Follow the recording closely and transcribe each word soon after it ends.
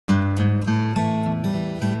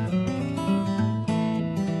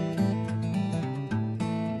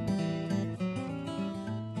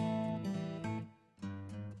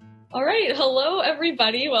right. Hello,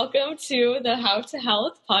 everybody. Welcome to the How to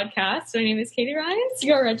Health podcast. My name is Katie Rhines,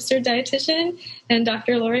 your registered dietitian, and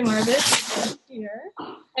Dr. Lori Marbus is here.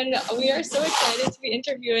 And we are so excited to be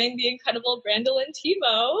interviewing the incredible Brandilyn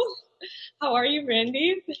Tebow. How are you,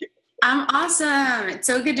 Brandy? I'm awesome. It's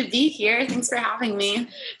so good to be here. Thanks for having me.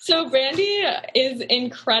 So Brandy is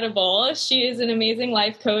incredible. She is an amazing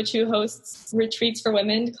life coach who hosts retreats for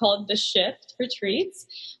women called The Shift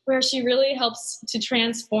Retreats, where she really helps to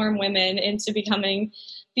transform women into becoming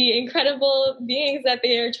the incredible beings that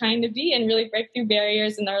they are trying to be and really break through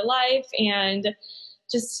barriers in their life and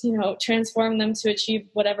just, transform them to achieve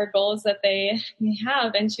whatever goals that they may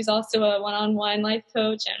have. And she's also a one-on-one life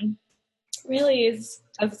coach and really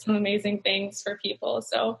does some amazing things for people.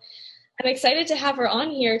 So I'm excited to have her on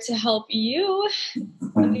here to help you,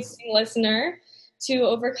 amazing listener, to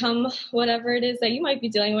overcome whatever it is that you might be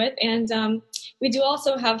dealing with. And we do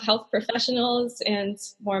also have health professionals and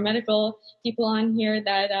more medical people on here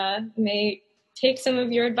that may take some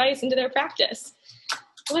of your advice into their practice.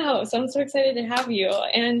 Wow, so I'm so excited to have you.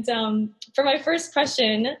 And for my first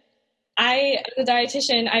question, as a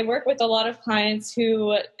dietitian, I work with a lot of clients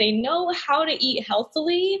who they know how to eat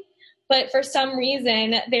healthily, but for some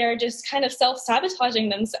reason, they're just kind of self-sabotaging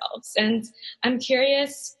themselves. And I'm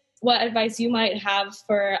curious what advice you might have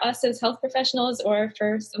for us as health professionals or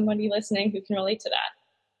for somebody listening who can relate to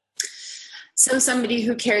that. So somebody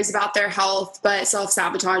who cares about their health but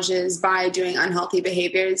self-sabotages by doing unhealthy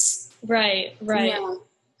behaviors. Right.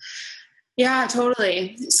 Yeah,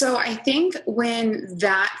 totally. So I think when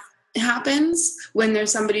that happens, when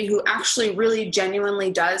there's somebody who actually really genuinely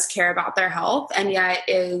does care about their health and yet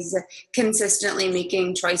is consistently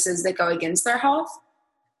making choices that go against their health,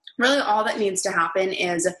 really all that needs to happen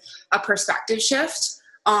is a perspective shift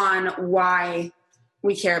on why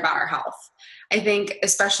we care about our health. I think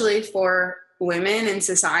especially for women in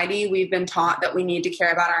society, we've been taught that we need to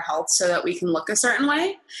care about our health so that we can look a certain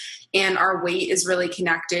way. And our weight is really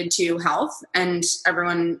connected to health. And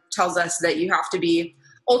everyone tells us that you have to be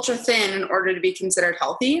ultra thin in order to be considered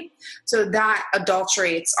healthy. So that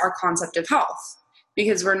adulterates our concept of health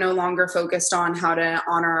because we're no longer focused on how to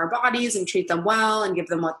honor our bodies and treat them well and give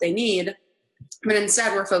them what they need. But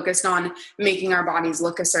instead we're focused on making our bodies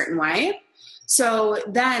look a certain way. So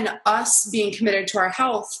then us being committed to our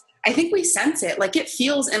health, I think we sense it. Like it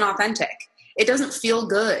feels inauthentic. It doesn't feel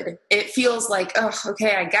good. It feels like, oh,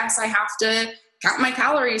 okay, I guess I have to count my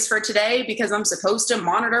calories for today because I'm supposed to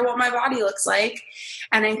monitor what my body looks like.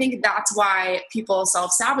 And I think that's why people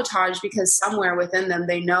self-sabotage, because somewhere within them,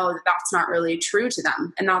 they know that that's not really true to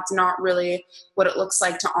them. And that's not really what it looks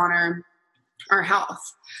like to honor our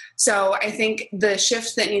health. So I think the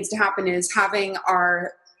shift that needs to happen is having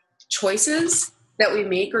our choices that we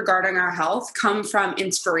make regarding our health come from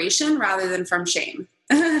inspiration rather than from shame.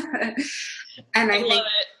 And I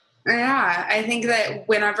think that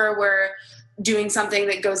whenever we're doing something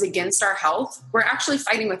that goes against our health, we're actually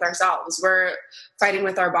fighting with ourselves. We're fighting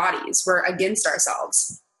with our bodies. We're against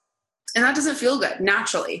ourselves. And that doesn't feel good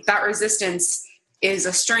naturally. That resistance is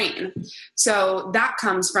a strain. So that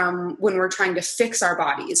comes from when we're trying to fix our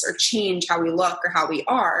bodies or change how we look or how we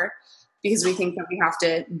are because we think that we have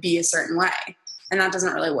to be a certain way. And that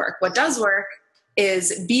doesn't really work. What does work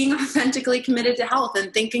is being authentically committed to health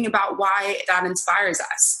and thinking about why that inspires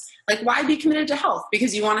us. Like, why be committed to health?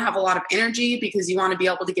 Because you want to have a lot of energy, because you want to be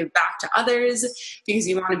able to give back to others, because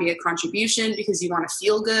you want to be a contribution, because you want to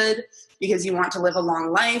feel good, because you want to live a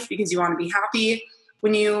long life, because you want to be happy.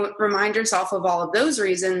 When you remind yourself of all of those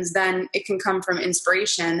reasons, then it can come from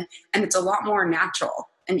inspiration, and it's a lot more natural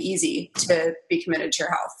and easy to be committed to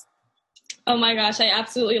your health. Oh my gosh, I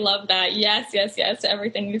absolutely love that. Yes, to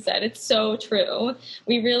everything you said. It's so true.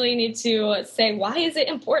 We really need to say, why is it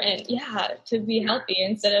important? To be healthy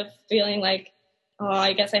instead of feeling like, oh,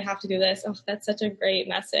 I guess I have to do this. Oh, that's such a great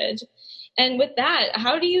message. And with that,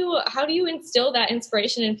 how do you instill that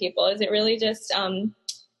inspiration in people? Is it really just,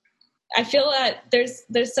 I feel that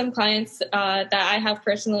there's some clients that I have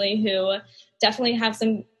personally who definitely have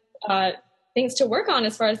some things to work on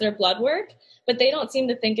as far as their blood work, but they don't seem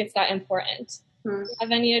to think it's that important. Do you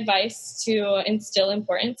have any advice to instill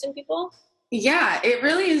importance in people? Yeah, it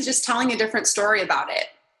really is just telling a different story about it.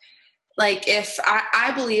 Like if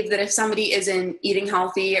I believe that if somebody isn't eating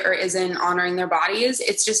healthy or isn't honoring their bodies,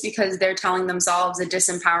 it's just because they're telling themselves a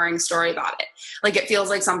disempowering story about it. Like it feels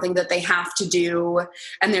like something that they have to do,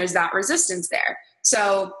 and there's that resistance there.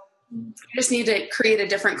 So you just need to create a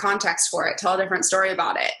different context for it, tell a different story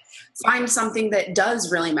about it. Find something that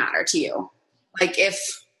does really matter to you. Like if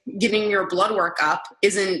getting your blood work up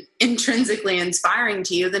isn't intrinsically inspiring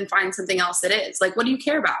to you, then find something else that is. Like, what do you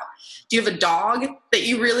care about? Do you have a dog that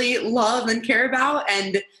you really love and care about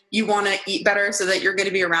and you want to eat better so that you're going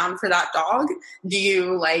to be around for that dog? Do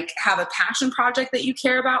you like have a passion project that you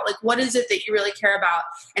care about? Like, what is it that you really care about?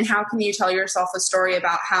 And how can you tell yourself a story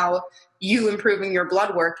about how you improving your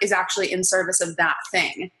blood work is actually in service of that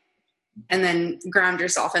thing? And then ground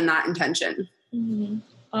yourself in that intention. Mm-hmm.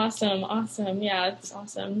 Awesome. Yeah, it's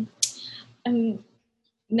awesome.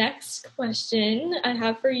 Next question I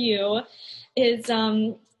have for you is,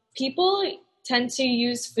 people tend to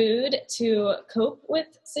use food to cope with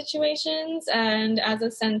situations and as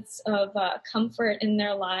a sense of comfort in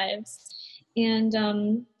their lives. And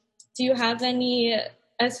do you have any,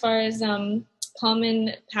 as far as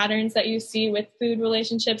common patterns that you see with food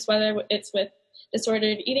relationships, whether it's with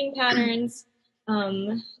disordered eating patterns,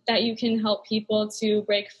 that you can help people to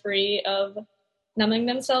break free of numbing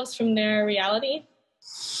themselves from their reality?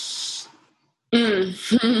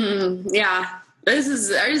 Yeah, there's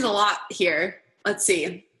a lot here. Let's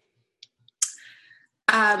see.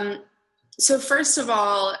 So first of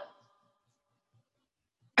all,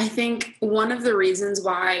 I think one of the reasons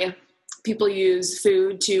why people use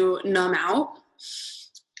food to numb out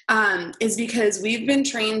is because we've been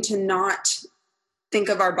trained to not think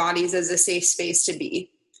of our bodies as a safe space to be.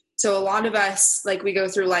 So a lot of us, like, we go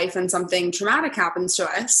through life and something traumatic happens to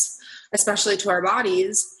us, especially to our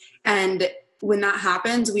bodies. And when that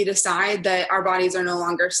happens, we decide that our bodies are no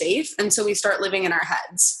longer safe. And so we start living in our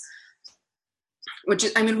heads, which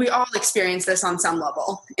is, I mean, we all experience this on some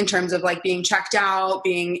level in terms of like being checked out,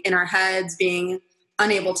 being in our heads, being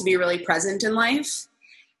unable to be really present in life.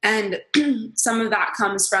 And some of that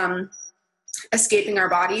comes from escaping our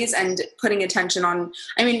bodies and putting attention on,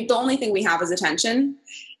 I mean, the only thing we have is attention.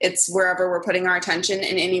 It's wherever we're putting our attention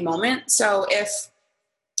in any moment. So if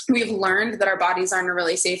we've learned that our bodies aren't a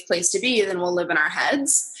really safe place to be, then we'll live in our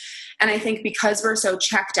heads. And I think because we're so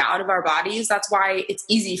checked out of our bodies, that's why it's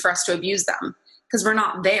easy for us to abuse them, because we're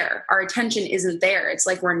not there. Our attention isn't there. It's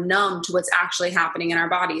like we're numb to what's actually happening in our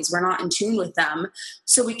bodies. We're not in tune with them.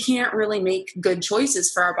 So we can't really make good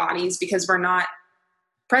choices for our bodies because we're not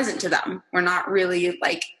present to them. We're not really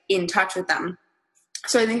like in touch with them.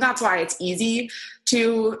 So I think that's why it's easy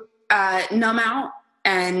to numb out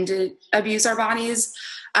and abuse our bodies.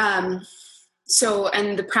 And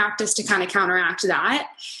the practice to kind of counteract that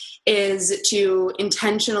is to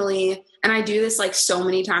intentionally, and I do this like so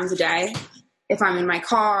many times a day, if I'm in my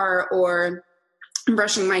car or I'm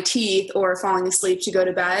brushing my teeth or falling asleep to go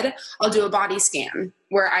to bed, I'll do a body scan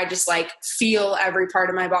where I just like feel every part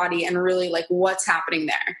of my body and really like what's happening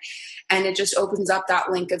there. And it just opens up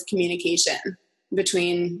that link of communication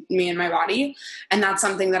between me and my body. And that's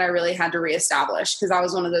something that I really had to reestablish, because I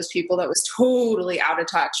was one of those people that was totally out of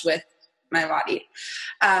touch with my body.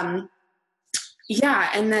 And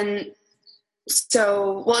then,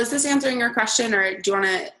 is this answering your question, or do you want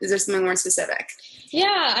to, is there something more specific?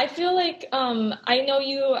 Yeah, I feel like, I know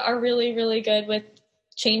you are really, really good with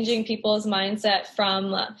changing people's mindset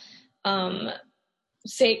from,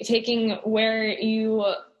 taking where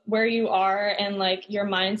you are and like your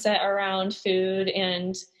mindset around food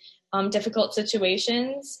and difficult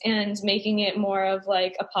situations and making it more of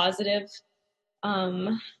like a positive,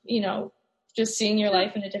 just seeing your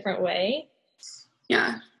life in a different way.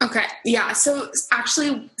 Yeah. Okay. Yeah. So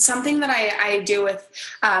actually something that I do with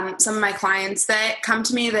some of my clients that come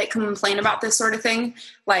to me that complain about this sort of thing,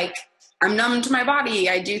 like, I'm numb to my body,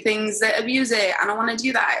 I do things that abuse it, I don't want to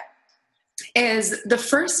do that, is the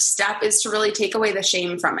first step is to really take away the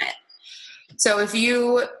shame from it. So if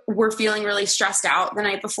you were feeling really stressed out the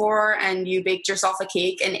night before and you baked yourself a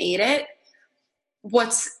cake and ate it,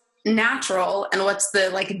 what's natural and what's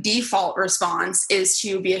the like default response is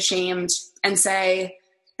to be ashamed and say,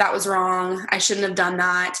 that was wrong, I shouldn't have done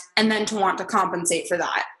that, and then to want to compensate for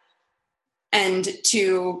that. And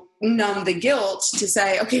to numb the guilt, to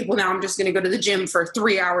say, okay, well, now I'm just going to go to the gym for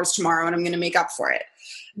 3 hours tomorrow and I'm going to make up for it.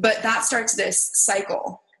 But that starts this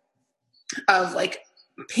cycle of like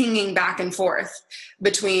pinging back and forth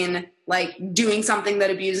between like doing something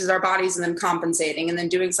that abuses our bodies and then compensating, and then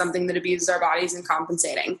doing something that abuses our bodies and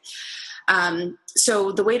compensating.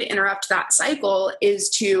 So the way to interrupt that cycle is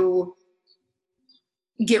to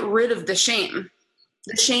get rid of the shame.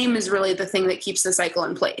 The shame is really the thing that keeps the cycle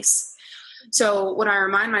in place. So what I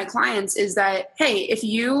remind my clients is that, hey, if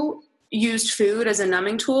you used food as a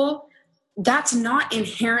numbing tool, that's not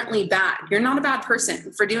inherently bad. You're not a bad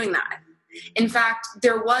person for doing that. In fact,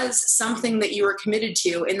 there was something that you were committed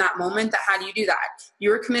to in that moment that had you do that. You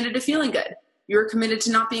were committed to feeling good. You were committed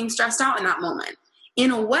to not being stressed out in that moment.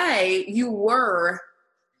 In a way, you were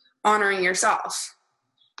honoring yourself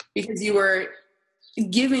because you were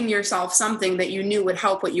giving yourself something that you knew would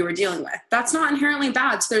help what you were dealing with. That's not inherently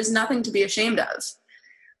bad. So there's nothing to be ashamed of.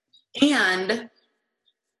 And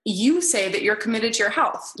you say that you're committed to your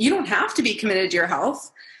health. You don't have to be committed to your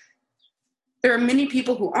health. There are many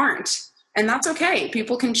people who aren't, and that's okay.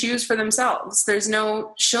 People can choose for themselves. There's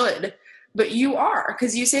no should, but you are,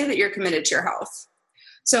 because you say that you're committed to your health.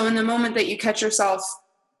 So in the moment that you catch yourself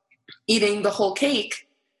eating the whole cake,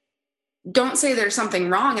 don't say there's something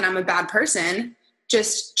wrong and I'm a bad person.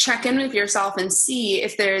 Just check in with yourself and see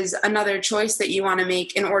if there's another choice that you want to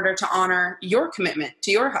make in order to honor your commitment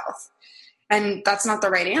to your health. And that's not the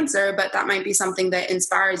right answer, but that might be something that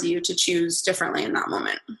inspires you to choose differently in that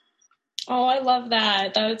moment. Oh, I love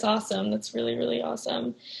that. That's awesome. That's really, really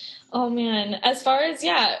awesome. Oh man. As far as,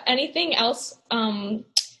 anything else,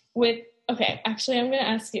 actually I'm going to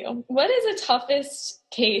ask you, what is the toughest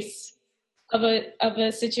case of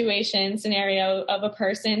a situation scenario of a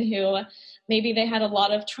person who maybe they had a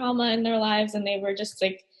lot of trauma in their lives and they were just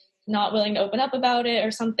like not willing to open up about it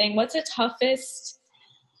or something? What's the toughest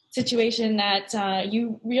situation that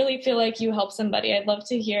you really feel like you helped somebody? I'd love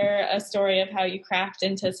to hear a story of how you cracked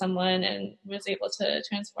into someone and was able to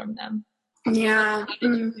transform them. Yeah. How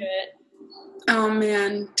did you do it? Oh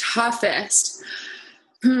man, toughest.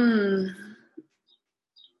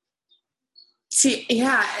 See,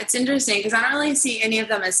 yeah, it's interesting because I don't really see any of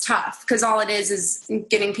them as tough, because all it is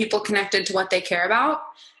getting people connected to what they care about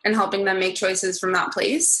and helping them make choices from that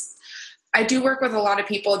place. I do work with a lot of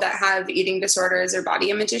people that have eating disorders or body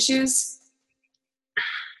image issues.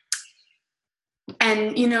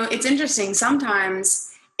 And, it's interesting. Sometimes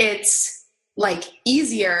it's like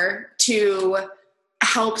easier to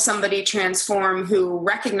help somebody transform who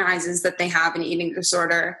recognizes that they have an eating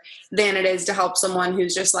disorder than it is to help someone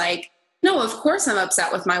who's just like, no, of course I'm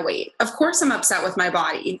upset with my weight. Of course I'm upset with my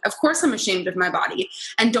body. Of course I'm ashamed of my body,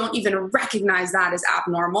 and don't even recognize that as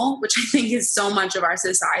abnormal, which I think is so much of our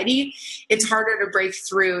society. It's harder to break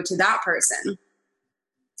through to that person.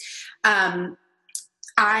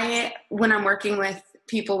 When I'm working with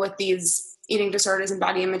people with these eating disorders and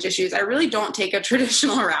body image issues, I really don't take a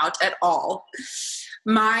traditional route at all.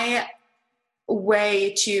 My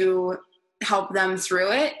way to help them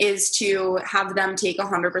through it is to have them take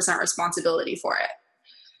 100% responsibility for it.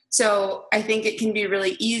 So I think it can be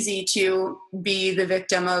really easy to be the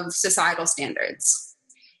victim of societal standards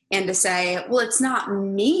and to say, well, it's not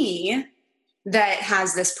me that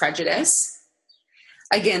has this prejudice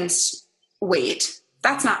against weight.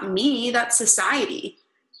 That's not me. That's society.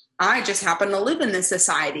 I just happen to live in this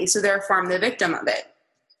society, so therefore I'm the victim of it.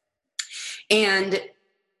 And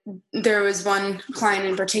there was one client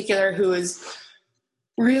in particular who was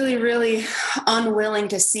really, really unwilling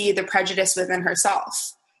to see the prejudice within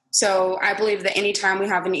herself. So I believe that anytime we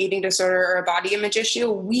have an eating disorder or a body image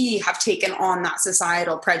issue, we have taken on that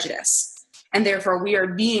societal prejudice. And therefore we are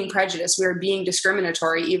being prejudiced. We are being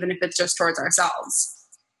discriminatory, even if it's just towards ourselves.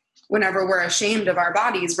 Whenever we're ashamed of our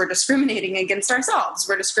bodies, we're discriminating against ourselves.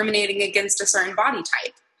 We're discriminating against a certain body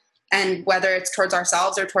type. And whether it's towards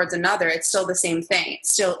ourselves or towards another, it's still the same thing. It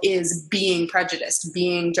still is being prejudiced,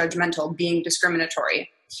 being judgmental, being discriminatory.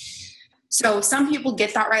 So some people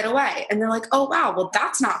get that right away. And they're like, oh, wow, well,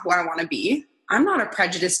 that's not who I want to be. I'm not a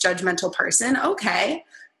prejudiced, judgmental person. Okay.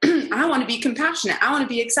 I want to be compassionate. I want to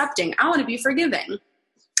be accepting. I want to be forgiving.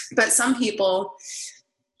 But some people,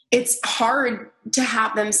 it's hard to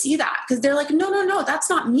have them see that because they're like, no, that's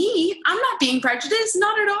not me. I'm not being prejudiced.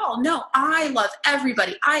 Not at all. No, I love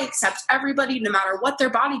everybody. I accept everybody no matter what their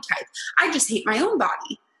body type. I just hate my own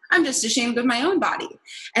body. I'm just ashamed of my own body.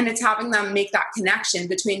 And it's having them make that connection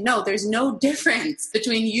between, no, there's no difference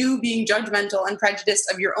between you being judgmental and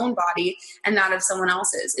prejudiced of your own body and that of someone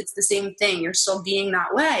else's. It's the same thing. You're still being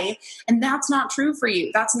that way. And that's not true for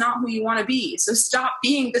you. That's not who you want to be. So stop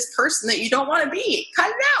being this person that you don't want to be. Cut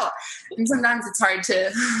it out. And sometimes it's hard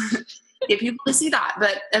to get people to see that.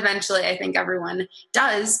 But eventually I think everyone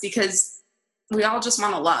does, because we all just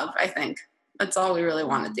want to love, I think. That's all we really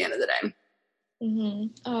want at the end of the day. Mm-hmm.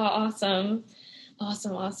 Oh, awesome.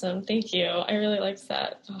 Awesome. Thank you. I really liked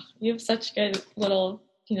that. Oh, you have such good little,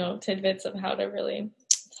 tidbits of how to really,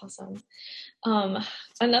 it's awesome.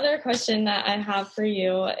 Another question that I have for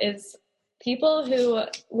you is people who,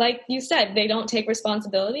 like you said, they don't take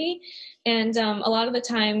responsibility. And a lot of the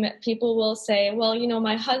time people will say, well,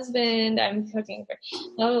 my husband, I'm cooking for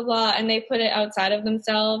blah, blah, blah. And they put it outside of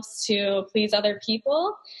themselves to please other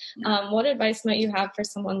people. What advice might you have for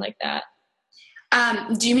someone like that?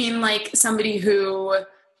 Do you mean like somebody who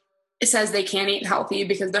says they can't eat healthy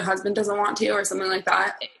because their husband doesn't want to, or something like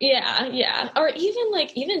that? Yeah. Or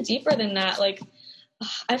even deeper than that, like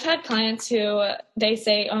I've had clients who they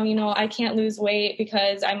say, oh, I can't lose weight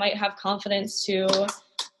because I might have confidence to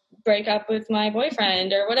break up with my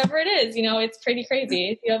boyfriend or whatever it is. It's pretty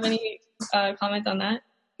crazy. Do you have any comment on that?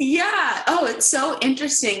 Yeah. Oh, it's so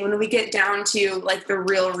interesting when we get down to like the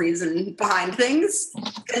real reason behind things,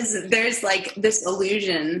 because there's like this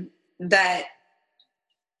illusion that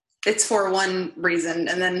it's for one reason,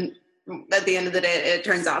 and then at the end of the day, it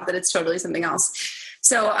turns out that it's totally something else.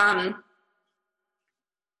 So,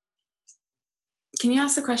 can you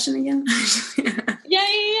ask the question again?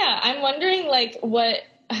 Yeah. I'm wondering like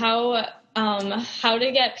how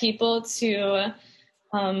to get people to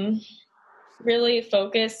really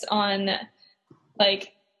focus on,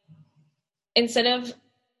 like, instead of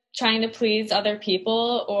trying to please other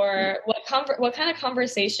people, or what kind of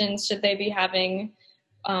conversations should they be having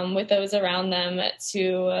with those around them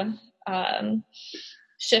to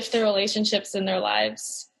shift the relationships in their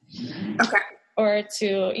lives. Okay. Or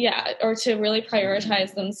to really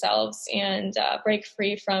prioritize themselves and break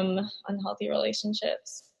free from unhealthy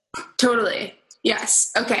relationships. Totally.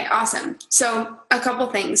 Yes. Okay. Awesome. So a couple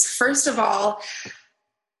things. First of all,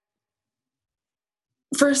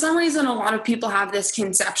 for some reason, a lot of people have this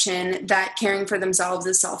conception that caring for themselves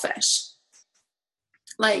is selfish.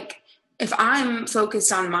 Like, if I'm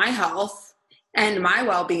focused on my health and my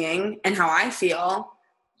well-being and how I feel,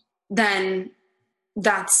 then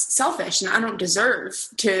that's selfish, and I don't deserve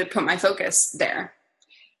to put my focus there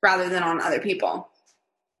rather than on other people.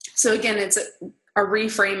 So again, it's a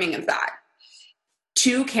reframing of that.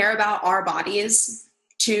 To care about our bodies,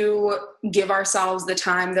 to give ourselves the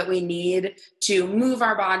time that we need to move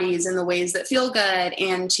our bodies in the ways that feel good,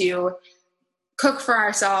 and to cook for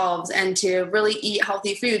ourselves, and to really eat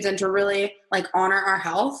healthy foods, and to really like honor our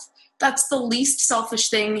health. That's the least selfish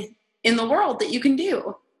thing in the world that you can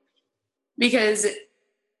do. Because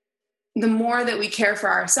the more that we care for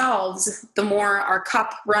ourselves, the more our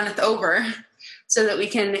cup runneth over so that we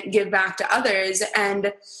can give back to others.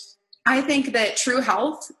 And I think that true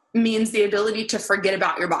health means the ability to forget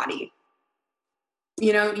about your body.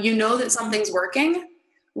 You know that something's working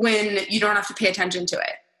when you don't have to pay attention to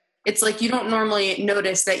it. It's like you don't normally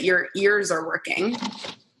notice that your ears are working.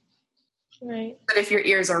 Right. But if your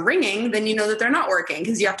ears are ringing, then you know that they're not working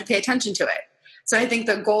because you have to pay attention to it. So I think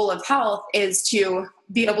the goal of health is to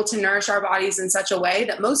be able to nourish our bodies in such a way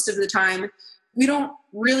that most of the time we don't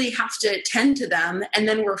really have to tend to them, and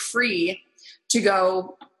then we're free to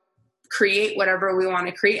go create whatever we want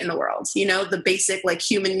to create in the world. The basic like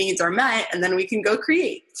human needs are met, and then we can go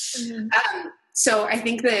create. Mm-hmm. So I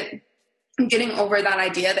think that getting over that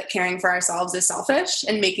idea that caring for ourselves is selfish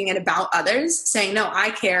and making it about others, saying, no, I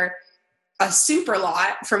care a super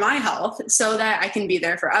lot for my health so that I can be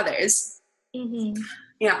there for others. Mm-hmm.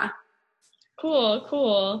 Yeah.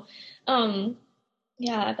 Cool.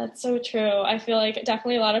 Yeah, that's so true. I feel like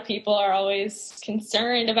definitely a lot of people are always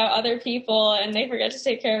concerned about other people and they forget to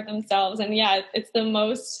take care of themselves. And yeah, it's the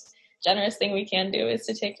most generous thing we can do is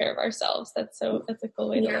to take care of ourselves. That's a cool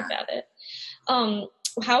way to look at it.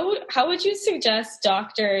 How would you suggest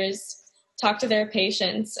doctors talk to their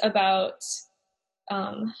patients about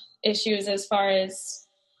issues as far as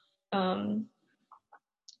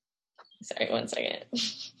sorry, one second.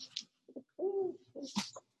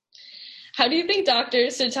 How do you think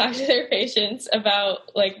doctors should talk to their patients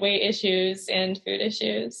about like weight issues and food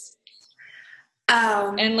issues?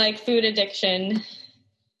 And like food addiction?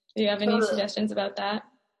 Do you have any suggestions about that?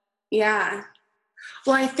 Yeah.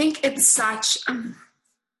 Well, I think it's such,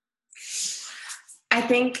 I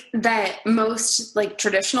think that most like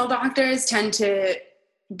traditional doctors tend to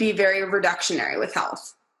be very reductionary with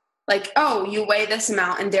health. Like, oh, you weigh this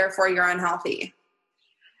amount and therefore you're unhealthy.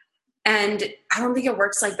 And I don't think it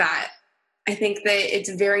works like that. I think that it's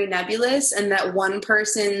very nebulous, and that one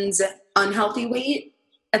person's unhealthy weight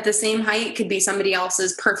at the same height could be somebody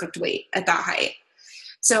else's perfect weight at that height.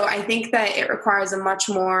 So I think that it requires a much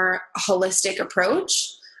more holistic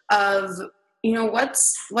approach of,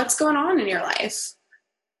 what's going on in your life?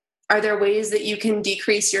 Are there ways that you can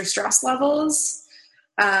decrease your stress levels?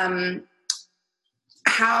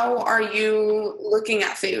 How are you looking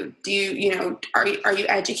at food? Do you, are you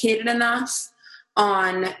educated enough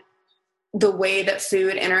on the way that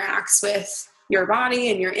food interacts with your body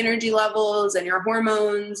and your energy levels and your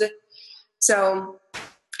hormones? So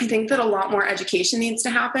I think that a lot more education needs to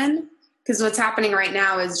happen, because what's happening right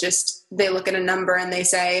now is just they look at a number and they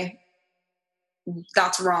say,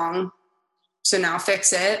 that's wrong, so now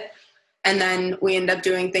fix it. And then we end up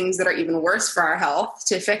doing things that are even worse for our health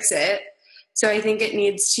to fix it. So I think it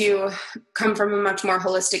needs to come from a much more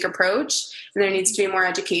holistic approach, and there needs to be more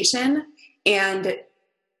education. And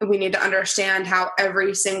we need to understand how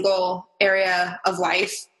every single area of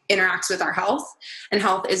life interacts with our health, and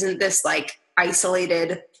health isn't this like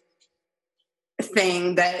isolated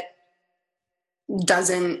thing that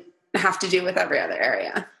doesn't have to do with every other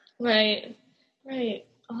area. Right.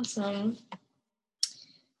 Awesome.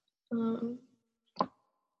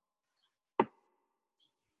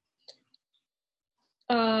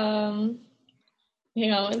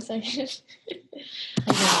 Hang on one second.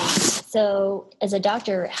 So as a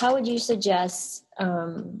doctor, how would you suggest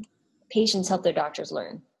patients help their doctors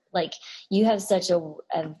learn? Like, you have such to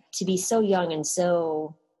be so young and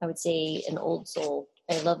so, I would say, an old soul.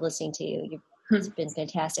 I love listening to you. It's been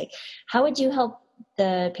fantastic. How would you help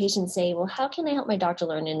the patient say, well, how can I help my doctor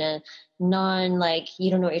learn in a non, like,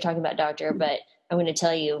 you don't know what you're talking about, doctor, but I'm going to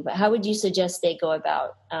tell you. But how would you suggest they go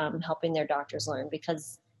about helping their doctors learn?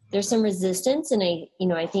 Because there's some resistance, and I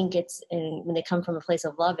think when they come from a place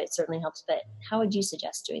of love, it certainly helps. But how would you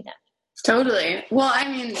suggest doing that? Totally. Well, I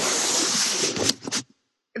mean,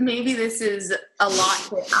 maybe this is a lot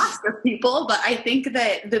to ask of people, but I think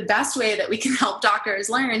that the best way that we can help doctors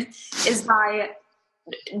learn is by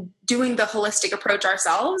doing the holistic approach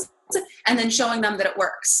ourselves and then showing them that it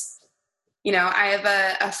works. I have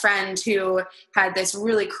a friend who had this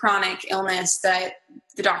really chronic illness that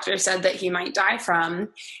the doctor said that he might die from,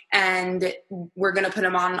 and we're going to put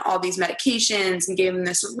him on all these medications and gave him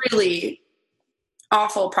this really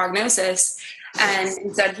awful prognosis. And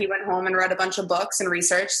instead he went home and read a bunch of books and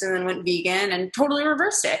researched, and then went vegan and totally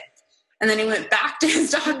reversed it. And then he went back to his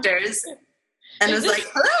doctors and was like,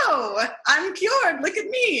 hello, I'm cured. Look at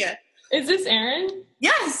me. Is this Aaron?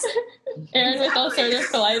 Yes. Aaron with ulcerative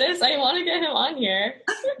colitis. I want to get him on here.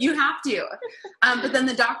 You have to. But then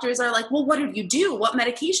the doctors are like, well, what did you do? What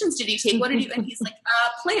medications did you take? What did you, and he's like,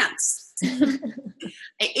 plants.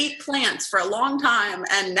 I ate plants for a long time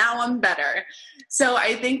and now I'm better. So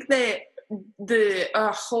I think that the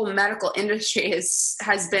whole medical industry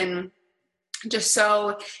has been just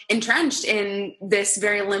so entrenched in this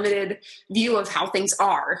very limited view of how things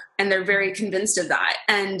are. And they're very convinced of that.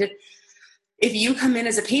 And if you come in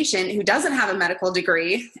as a patient who doesn't have a medical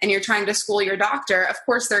degree and you're trying to school your doctor, of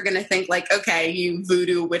course they're going to think like, okay, you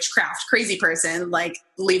voodoo witchcraft crazy person, like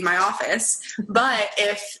leave my office. But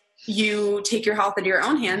if you take your health into your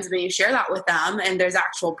own hands and then you share that with them and there's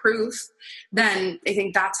actual proof, then I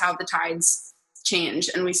think that's how the tides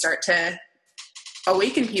change and we start to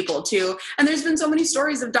awaken people to. And there's been so many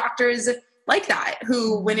stories of doctors like that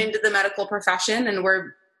who went into the medical profession and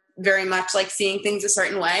were very much like seeing things a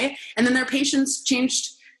certain way. And then their patients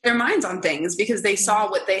changed their minds on things because they saw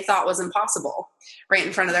what they thought was impossible right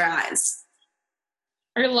in front of their eyes.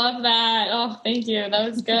 I love that. Oh, thank you. That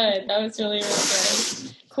was good. That was really, really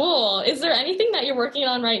good. Cool. Is there anything that you're working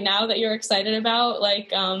on right now that you're excited about?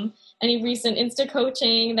 Like any recent Insta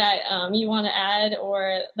coaching that you want to add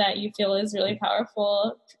or that you feel is really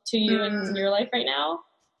powerful to you in your life right now?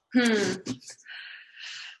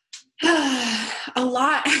 A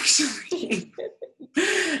lot, actually.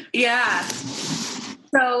 Yeah.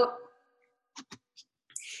 So,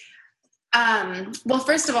 well,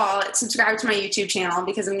 first of all, subscribe to my YouTube channel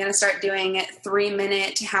because I'm going to start doing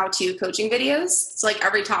 3-minute how-to coaching videos. It's like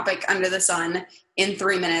every topic under the sun in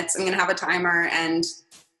 3 minutes. I'm going to have a timer and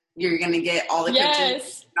you're going to get all the coaching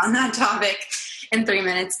on that topic in 3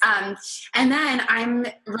 minutes. And then I'm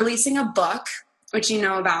releasing a book, which you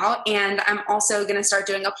know about, and I'm also going to start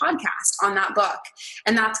doing a podcast on that book.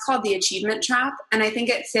 And that's called The Achievement Trap. And I think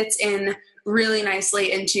it fits in really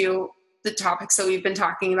nicely into the topics that we've been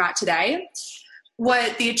talking about today.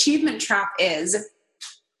 What the achievement trap is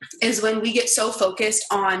when we get so focused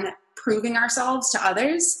on proving ourselves to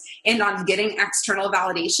others and on getting external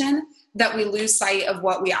validation that we lose sight of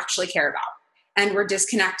what we actually care about. And we're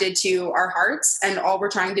disconnected to our hearts. And all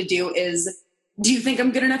we're trying to do is, do you think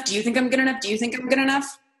I'm good enough? Do you think I'm good enough? Do you think I'm good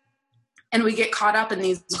enough? And we get caught up in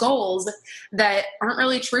these goals that aren't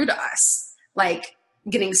really true to us, like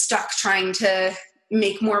getting stuck trying to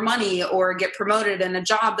make more money or get promoted in a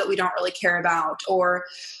job that we don't really care about, or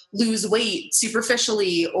lose weight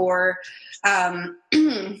superficially, or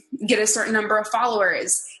get a certain number of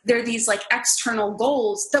followers. They're these like external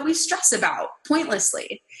goals that we stress about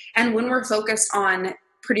pointlessly. And when we're focused on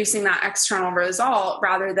producing that external result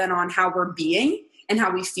rather than on how we're being and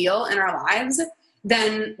how we feel in our lives,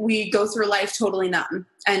 then we go through life totally numb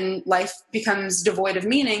and life becomes devoid of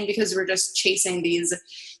meaning because we're just chasing these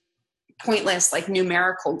pointless, like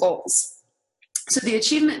numerical goals. So the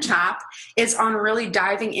achievement trap is on really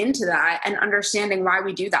diving into that and understanding why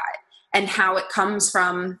we do that and how it comes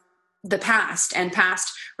from the past and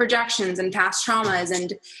past rejections and past traumas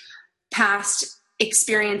and past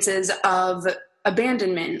experiences of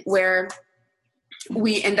abandonment, where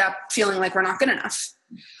we end up feeling like we're not good enough.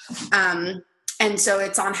 And so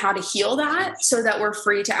it's on how to heal that so that we're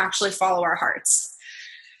free to actually follow our hearts.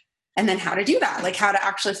 And then how to do that, like how to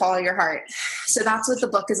actually follow your heart. So that's what the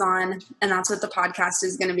book is on, and that's what the podcast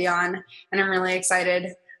is going to be on. And I'm really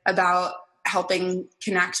excited about helping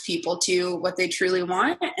connect people to what they truly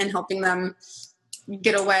want and helping them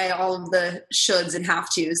get away all of the shoulds and have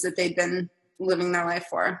tos that they've been living their life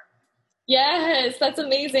for. Yes, that's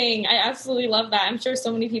amazing. I absolutely love that. I'm sure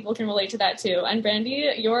so many people can relate to that too. And Brandy,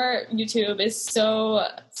 your YouTube is so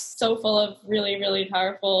full of really, really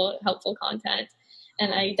powerful, helpful content.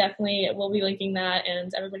 And I definitely will be linking that,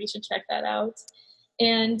 and everybody should check that out.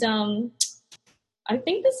 And I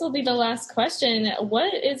think this will be the last question.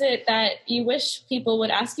 What is it that you wish people would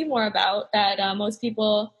ask you more about that most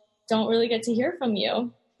people don't really get to hear from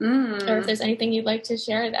you? Or if there's anything you'd like to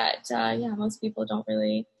share that, most people don't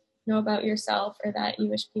really know about yourself, or that you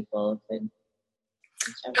wish people could.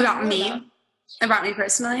 About me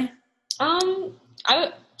personally?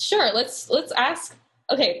 Sure. Let's ask.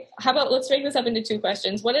 Okay, how about let's break this up into two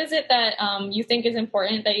questions. What is it that you think is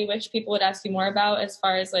important that you wish people would ask you more about as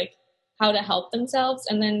far as like how to help themselves?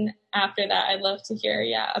 And then after that, I'd love to hear,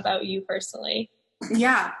 about you personally.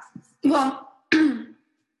 Yeah. Well,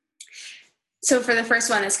 so for the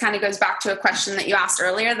first one, this kind of goes back to a question that you asked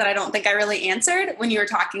earlier that I don't think I really answered when you were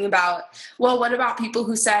talking about, well, what about people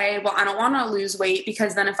who say, well, I don't want to lose weight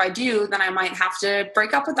because then if I do, then I might have to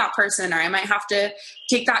break up with that person, or I might have to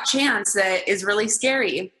take that chance that is really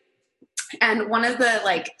scary. And one of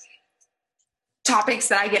the topics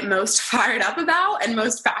that I get most fired up about and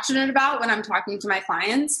most passionate about when I'm talking to my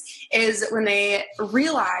clients is when they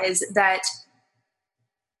realize that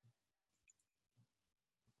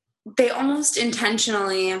they almost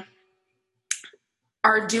intentionally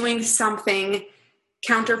are doing something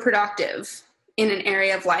counterproductive in an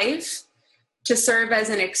area of life to serve as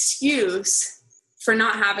an excuse for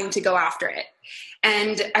not having to go after it.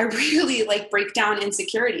 And I really break down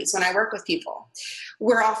insecurities when I work with people.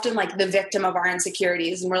 We're often the victim of our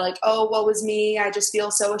insecurities, and we're like, oh, woe is me. I just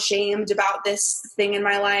feel so ashamed about this thing in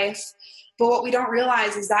my life. But what we don't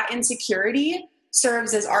realize is that insecurity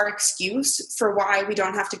serves as our excuse for why we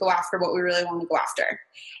don't have to go after what we really want to go after.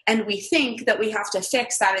 And we think that we have to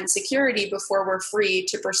fix that insecurity before we're free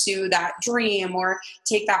to pursue that dream or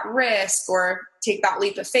take that risk or take that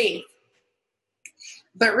leap of faith.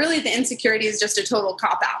 But really the insecurity is just a total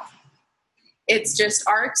cop-out. It's just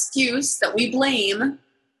our excuse that we blame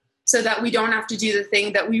so that we don't have to do the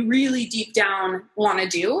thing that we really deep down want to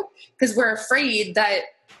do, because we're afraid that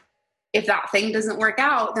if that thing doesn't work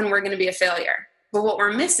out, then we're going to be a failure. But what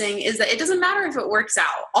we're missing is that it doesn't matter if it works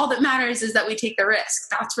out. All that matters is that we take the risk.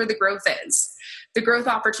 That's where the growth is. The growth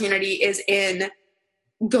opportunity is in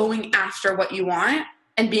going after what you want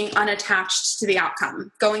and being unattached to the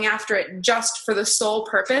outcome, going after it just for the sole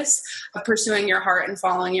purpose of pursuing your heart and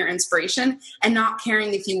following your inspiration, and not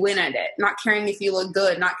caring if you win at it, not caring if you look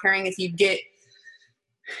good, not caring if you get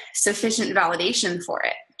sufficient validation for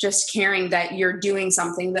it, just caring that you're doing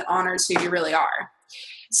something that honors who you really are.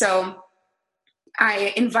 So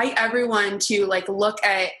I invite everyone to look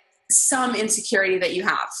at some insecurity that you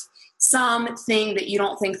have, something that you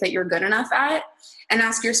don't think that you're good enough at, and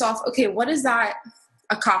ask yourself, okay, what is that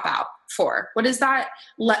a cop-out for? What does that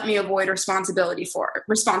let me avoid responsibility for?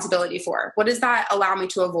 What does that allow me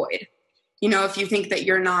to avoid? If you think that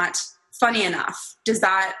you're not funny enough, does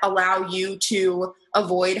that allow you to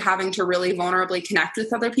avoid having to really vulnerably connect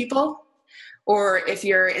with other people? Or if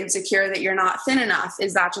you're insecure that you're not thin enough,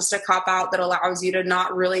 is that just a cop-out that allows you to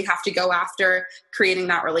not really have to go after creating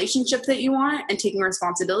that relationship that you want and taking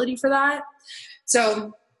responsibility for that?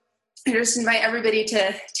 So I just invite everybody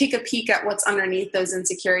to take a peek at what's underneath those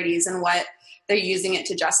insecurities and what they're using it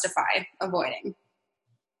to justify avoiding.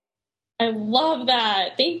 I love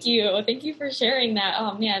that. Thank you. Thank you for sharing that.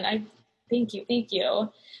 Oh man, thank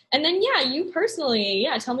you. And then, you personally,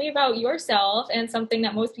 tell me about yourself and something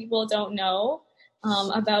that most people don't know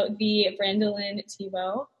about the Brandolyn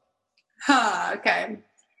Thibeault. Okay.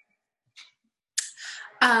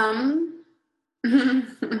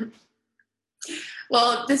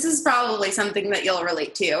 Well, this is probably something that you'll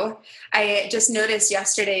relate to. I just noticed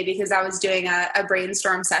yesterday, because I was doing a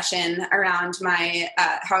brainstorm session around my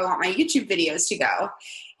how I want my YouTube videos to go.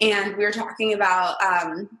 And we were talking about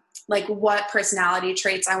what personality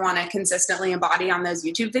traits I want to consistently embody on those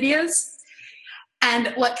YouTube videos.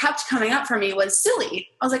 And what kept coming up for me was silly.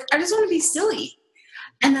 I was like, I just want to be silly.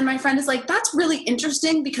 And then my friend is like, that's really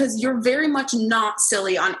interesting because you're very much not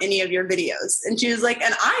silly on any of your videos. And she was like,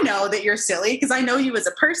 and I know that you're silly because I know you as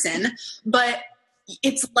a person, but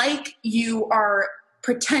it's like you are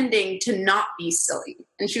pretending to not be silly.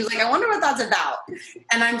 And she was like, I wonder what that's about.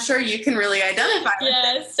 And I'm sure you can really identify with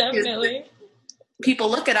Yes, definitely. People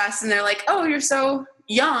look at us and they're like, oh, you're so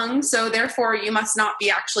young, so therefore you must not be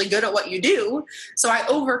actually good at what you do. So I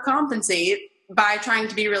overcompensate by trying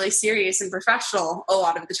to be really serious and professional a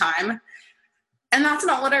lot of the time. And that's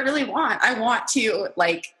not what I really want. I want to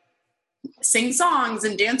like sing songs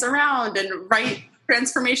and dance around and write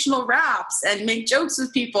transformational raps and make jokes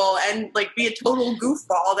with people and like be a total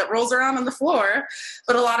goofball that rolls around on the floor.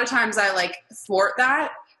 But a lot of times I like thwart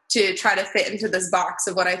that to try to fit into this box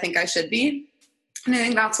of what I think I should be. And I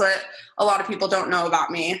think that's what a lot of people don't know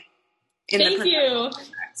about me. Thank you.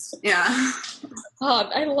 Context. Yeah.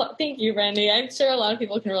 Oh, thank you, Brandy. I'm sure a lot of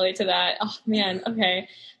people can relate to that. Oh man. Okay.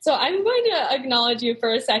 So I'm going to acknowledge you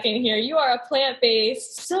for a second here. You are a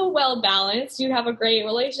plant-based, so well balanced. You have a great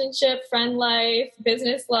relationship, friend life,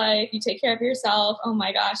 business life. You take care of yourself. Oh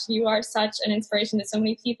my gosh, you are such an inspiration to so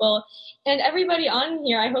many people. And everybody on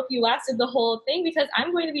here, I hope you lasted the whole thing because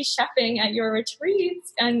I'm going to be chefing at your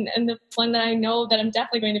retreats. And the one that I know that I'm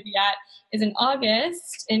definitely going to be at is in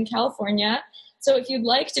August in California. So if you'd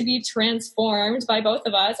like to be transformed by both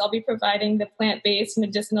of us, I'll be providing the plant-based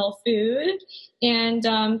medicinal food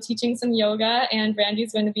and teaching some yoga. And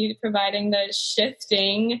Brandy's going to be providing the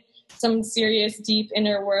shifting, some serious deep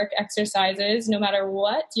inner work exercises, no matter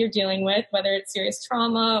what you're dealing with, whether it's serious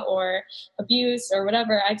trauma or abuse or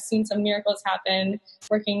whatever. I've seen some miracles happen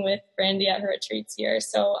working with Brandy at her retreats here.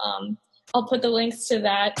 So I'll put the links to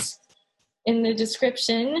that in the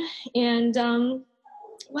description. And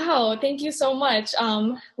wow, thank you so much.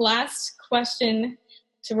 Last question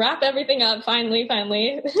to wrap everything up, finally.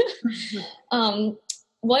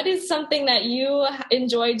 What is something that you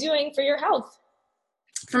enjoy doing for your health?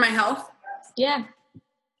 For my health? Yeah.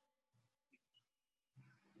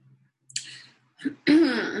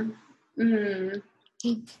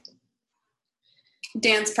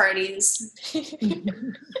 Dance parties.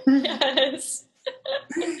 Yes.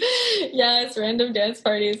 Yes, random dance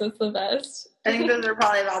parties. That's the best. I think those are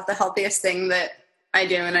probably about the healthiest thing that I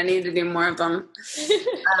do, and I need to do more of them.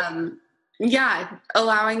 Yeah,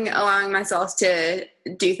 allowing myself to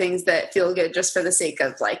do things that feel good just for the sake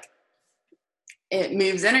of like it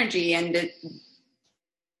moves energy and it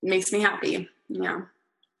makes me happy. Yeah.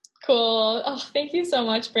 Cool. Oh, thank you so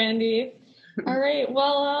much, Brandy. All right.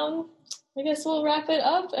 Well, I guess we'll wrap it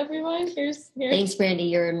up, everyone. Here's. Thanks, Brandy.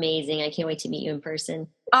 You're amazing. I can't wait to meet you in person.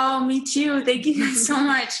 Oh, me too. Thank you guys so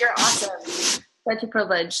much. You're awesome. Such a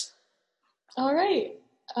privilege. All right.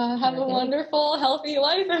 Have a wonderful, healthy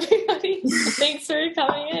life, everybody. Thanks for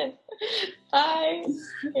coming in. Bye.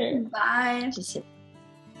 Here. Bye. Just